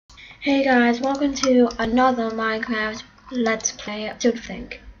Hey guys, welcome to another Minecraft Let's Play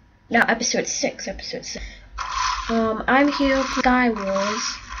episode No, episode 6, I'm here for Sky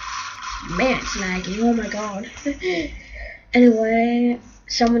Wars. Man, it's laggy, oh my god. Anyway,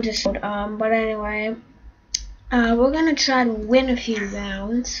 someone just but anyway, we're gonna try to win a few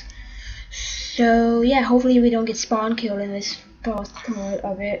rounds. So yeah, hopefully we don't get spawn killed in this first part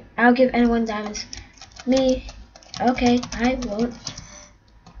of it. I'll give anyone diamonds. Me. Okay, I won't.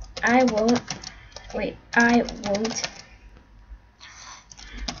 Wait, I won't.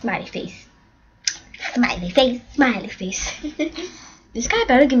 Smiley face. Smiley face. Smiley face. This guy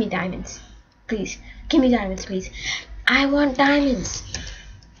better give me diamonds. Please. Give me diamonds, please. I want diamonds.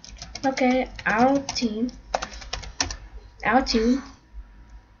 Okay, our team. Our team,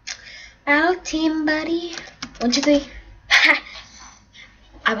 buddy. 1, 2, 3. Ha!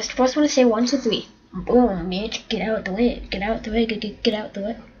 I was the first one to say 1, 2, 3. Boom, bitch. Get out the way. Get out the way. Get out the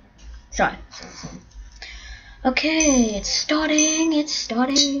way. Sorry. Okay, it's starting.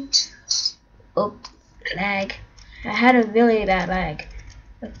 Oh, lag. I had a really bad lag.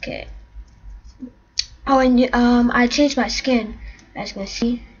 Okay. Oh, and I changed my skin. As you can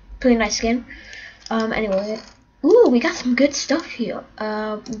see, pretty nice skin. Anyway, ooh, we got some good stuff here.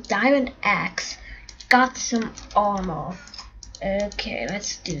 Diamond axe. Got some armor. Okay,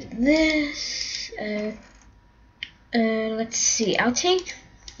 let's do this. Let's see. I'll take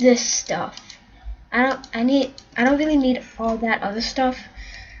this stuff. I don't really need all that other stuff.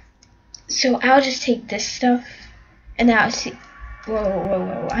 So I'll just take this stuff. And now see.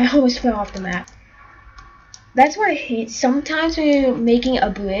 Whoa. I almost fell off the map. That's what I hate. Sometimes when you're making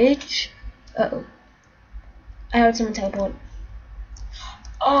a bridge. Uh-oh. I heard someone teleport.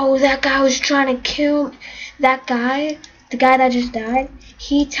 Oh, that guy was trying to kill that guy. The guy that just died.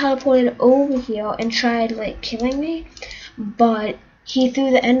 He teleported over here and tried like killing me. But he threw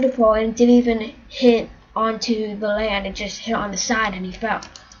the ender pearl and didn't even hit onto the land. It just hit on the side and he fell.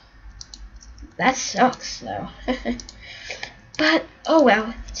 That sucks though. But oh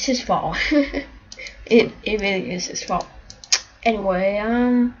well, it's his fault. it really is his fault. Anyway,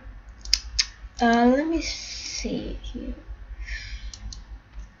 let me see here.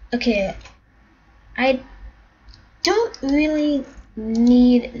 Okay, I don't really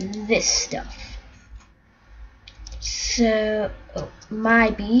need this stuff. So, my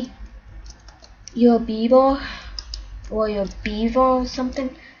bee, your beaver, or your beaver or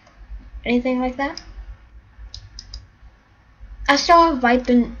something, anything like that. I saw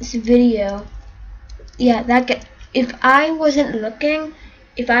Vipen's video. Yeah, that guy. If I wasn't looking,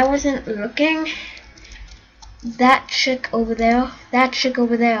 that chick over there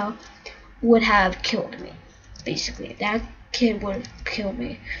would have killed me. Basically, that kid would have killed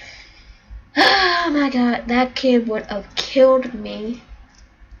me. Oh my god, that kid would have killed me.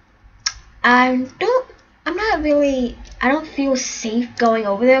 I don't feel safe going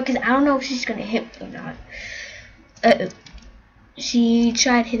over there because I don't know if she's gonna hit me or not. She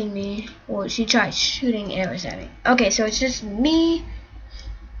tried hitting me, or she tried shooting arrows at me. Okay, so it's just me,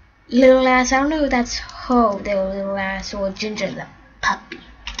 little ass. I don't know if that's her, little ass, or Ginger the puppy.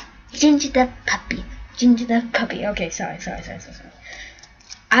 Ginger the puppy. Okay, sorry.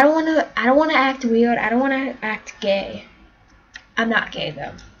 I don't wanna act weird. I don't wanna act gay. I'm not gay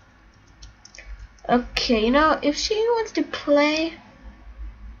though. Okay, you know, if she wants to play,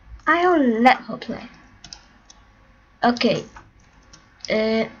 I'll let her play. Okay.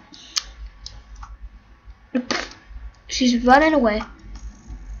 She's running away.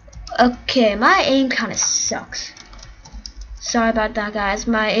 Okay, my aim kinda sucks. Sorry about that, guys.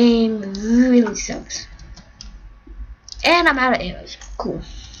 My aim really sucks. And I'm out of arrows. Cool.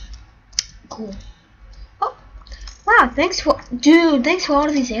 Oh, wow, thanks for all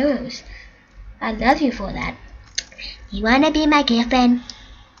of these arrows. I love you for that. You wanna be my girlfriend?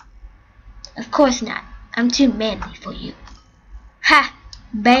 Of course not. I'm too manly for you. Ha!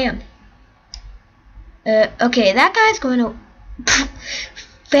 Bam! Okay, that guy's going to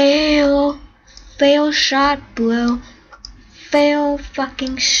fail shot, bro. Fail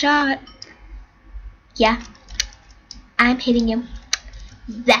fucking shot. Yeah, I'm hitting him.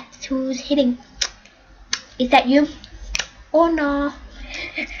 That's who's hitting. Is that you? Oh no.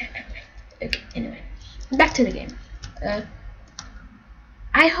 Okay, anyway, back to the game.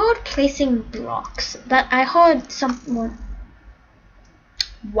 I heard placing blocks. I heard someone.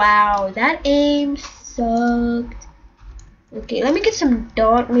 Wow, that aim sucked. Okay, let me get some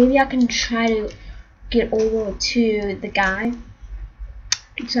dirt. Maybe I can try to get over to the guy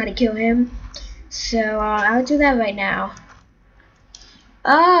and try to kill him. So I'll do that right now.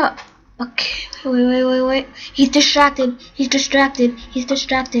 Okay, wait. He's distracted.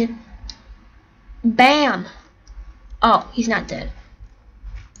 Bam! Oh, he's not dead.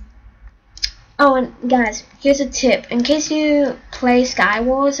 Oh, and guys, here's a tip. In case you play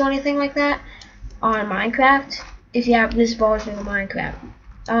Skywars or anything like that on Minecraft, if you have this version of Minecraft,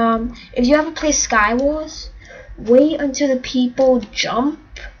 if you ever play Skywars, wait until the people jump.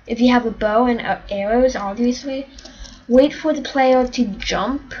 If you have a bow and arrows, obviously, wait for the player to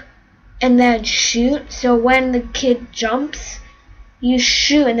jump and then shoot. So when the kid jumps, you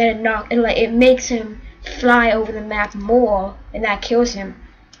shoot and then it makes him fly over the map more, and that kills him.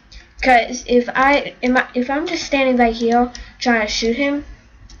 Cause if I'm just standing right here trying to shoot him,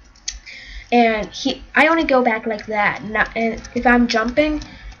 and I only go back like that. And if I'm jumping,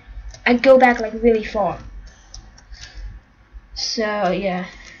 I go back like really far. So yeah.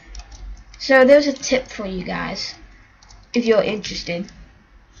 So there's a tip for you guys, if you're interested.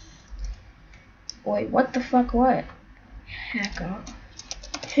 Wait, what the fuck? What? Hacker.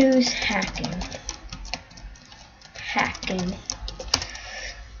 Who's hacking? Hacking.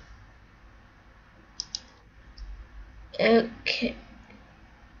 Okay.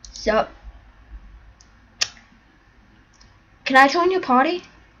 So, can I join your party?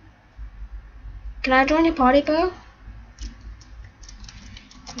 Can I join your party, bro?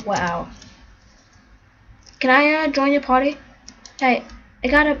 Wow. Can I join your party? Hey, I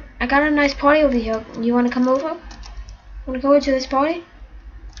got a nice party over here. You wanna come over? Wanna go into this party?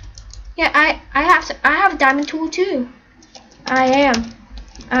 Yeah, I have a diamond tool too. I'm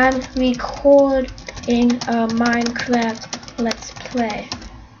recording a Minecraft Let's Play.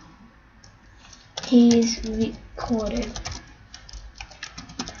 He's recording.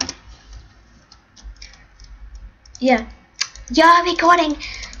 Yeah. You're recording.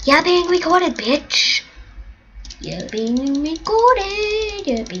 You're being recorded, bitch. You're being recorded.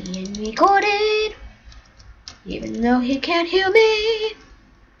 You're being recorded. Even though he can't hear me.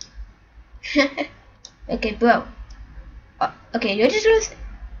 Okay, bro. Okay, you're just listening.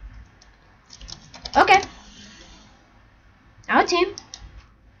 Okay. Our team.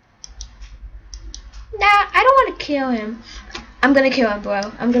 Nah, I don't want to kill him. I'm gonna kill him, bro.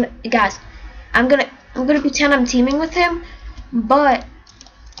 Guys. I'm gonna pretend I'm teaming with him, but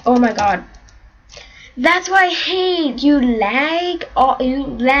oh my god. That's why I hate you lag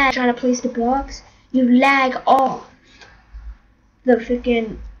trying to place the blocks. You lag off the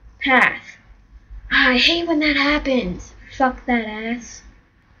freaking path. I hate when that happens. Fuck that ass.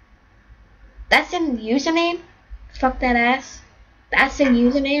 That's in username? Fuck that ass. That's in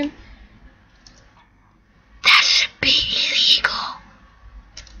username? That should be illegal.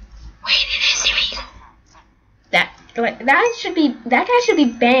 Wait, it is illegal. That guy should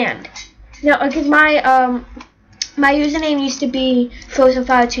be banned. No, because my username used to be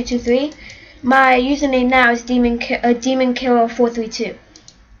FrozenFire223. My username now is DemonKiller432.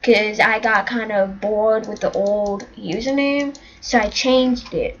 Because I got kind of bored with the old username, so I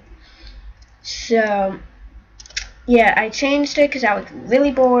changed it. So, yeah, I changed it because I was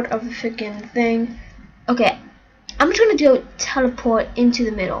really bored of the freaking thing. Okay, I'm trying to do teleport into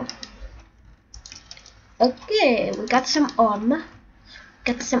the middle. Okay, we got some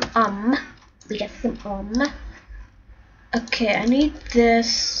Okay, I need this,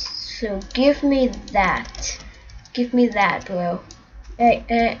 so give me that. Give me that, bro. Hey,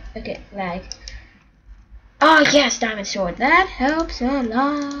 okay, lag. Oh yes, diamond sword. That helps a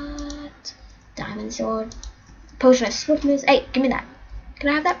lot. Diamond sword. Potion of swiftness. Hey, give me that. Can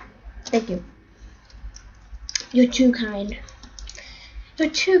I have that? Thank you. You're too kind. You're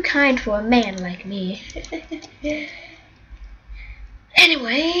too kind for a man like me.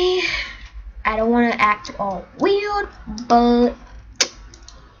 Anyway, I don't want to act all weird, but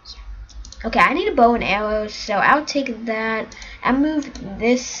okay, I need a bow and arrows, so I'll take that. I move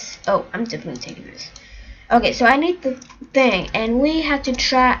this. Oh, I'm definitely taking this. Okay, so I need the thing, and we have to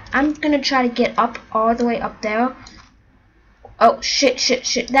try. I'm gonna try to get up all the way up there. Oh shit!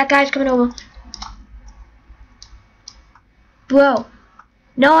 That guy's coming over. Bro,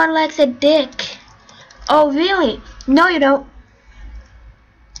 no one likes a dick. Oh really? No, you don't.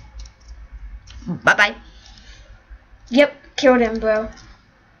 Bye bye. Yep, killed him, bro.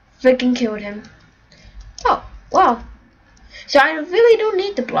 Freaking killed him. Oh, wow. So I really don't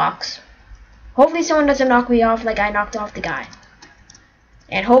need the blocks. Hopefully someone doesn't knock me off like I knocked off the guy.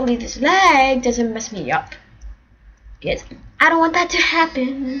 And hopefully this lag doesn't mess me up. Because I don't want that to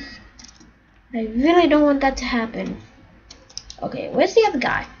happen. I really don't want that to happen. Okay, where's the other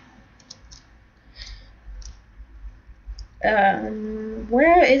guy?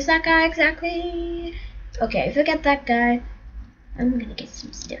 Where is that guy exactly? Okay, forget that guy. I'm gonna get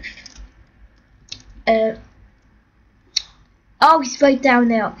some stuff. Oh, he's right down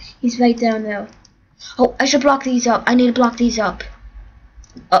there. He's right down there. Oh, I should block these up. I need to block these up.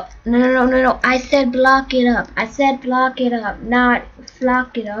 Oh, no. I said block it up. I said block it up, not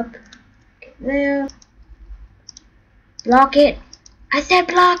flock it up. There. Block it. I said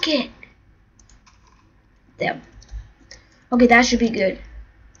block it. There. Okay, that should be good.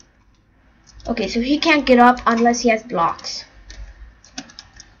 Okay, so he can't get up unless he has blocks.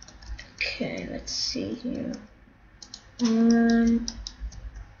 Okay, let's see here.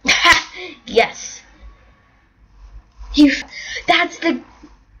 Yes. That's the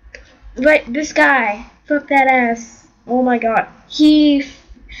right. This guy. Fuck that ass. Oh my god.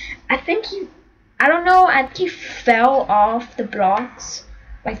 I don't know. I think he fell off the blocks,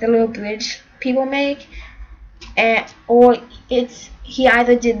 like the little bridge people make, or he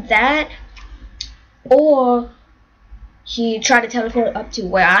either did that, or he tried to teleport up to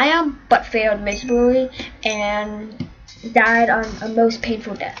where I am, but failed miserably and died on a most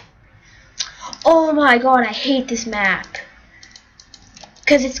painful death. Oh my god, I hate this map.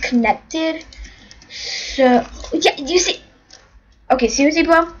 Because it's connected. So, yeah, you see. Okay, seriously,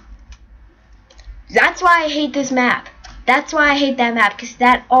 bro? That's why I hate this map. That's why I hate that map, because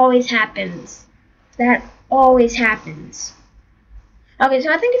that always happens. That always happens. Okay,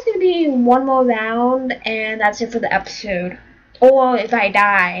 so I think it's going to be one more round, and that's it for the episode. Or if I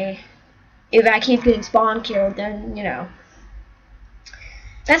die, if I keep getting spawn killed, then, you know.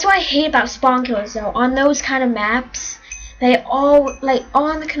 That's what I hate about spawn killers, though. On those kind of maps, they all, like,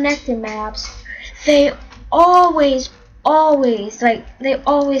 on the connected maps, they always freaking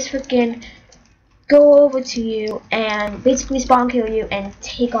go over to you and basically spawn kill you and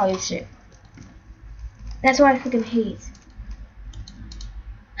take all your shit. That's what I freaking hate.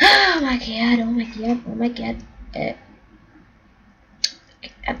 Oh my god.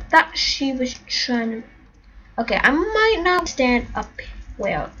 I thought she was trying to... Okay, I might not stand up.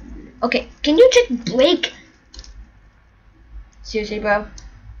 Well, okay, can you just break? Seriously, bro?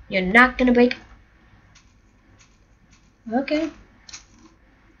 You're not gonna break? Okay.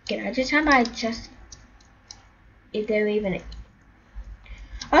 Can I just have my chest? If they're even...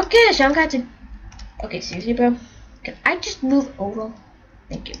 Okay, so I'm going to... Okay, seriously, bro? Can I just move over?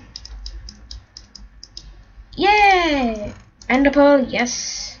 Thank you. Yay! Ender pearl,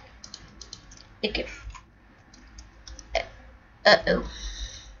 yes. Okay. Uh-oh.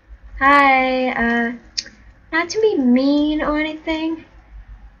 Hi, not to be mean or anything,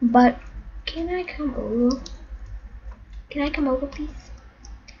 but can I come over? Can I come over, please?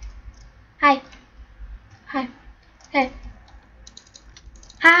 Hi. Hi. Hey.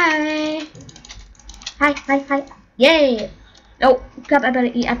 Hi. Hi. Yay! Oh, crap, I better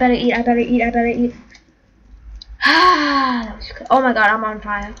eat. Ah, that was good. Oh my god, I'm on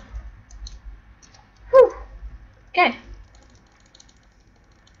fire. Whew. Okay.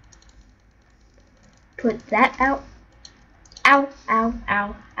 Put that out. Ow. I'm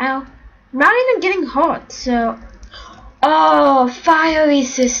not even getting hot, so... Oh, fire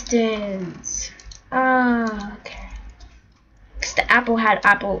resistance. Ah, okay. Because the apple had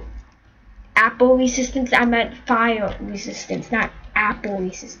apple resistance. I meant fire resistance, not apple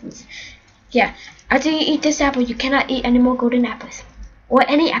resistance. Yeah, after you eat this apple, you cannot eat any more golden apples. Or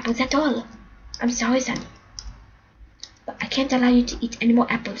any apples at all. I'm sorry, son. But I can't allow you to eat any more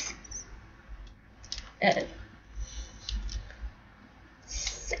apples. Hey!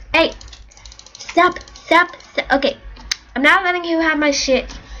 Stop! Okay. I'm not letting you have my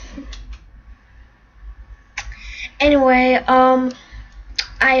shit. Anyway,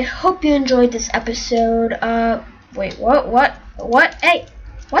 I hope you enjoyed this episode. Wait, what? Hey!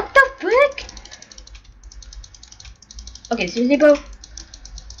 What the frick? Okay, seriously, bro?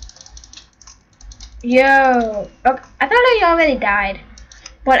 Yo! Okay, I thought I already died.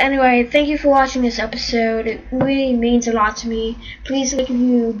 But anyway, thank you for watching this episode. It really means a lot to me. Please like if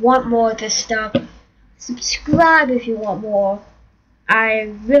you want more of this stuff. Subscribe if you want more.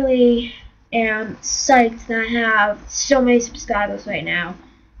 I really am psyched that I have so many subscribers right now.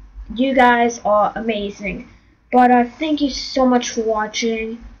 You guys are amazing. But thank you so much for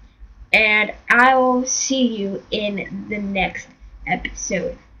watching. And I will see you in the next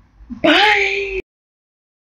episode. Bye!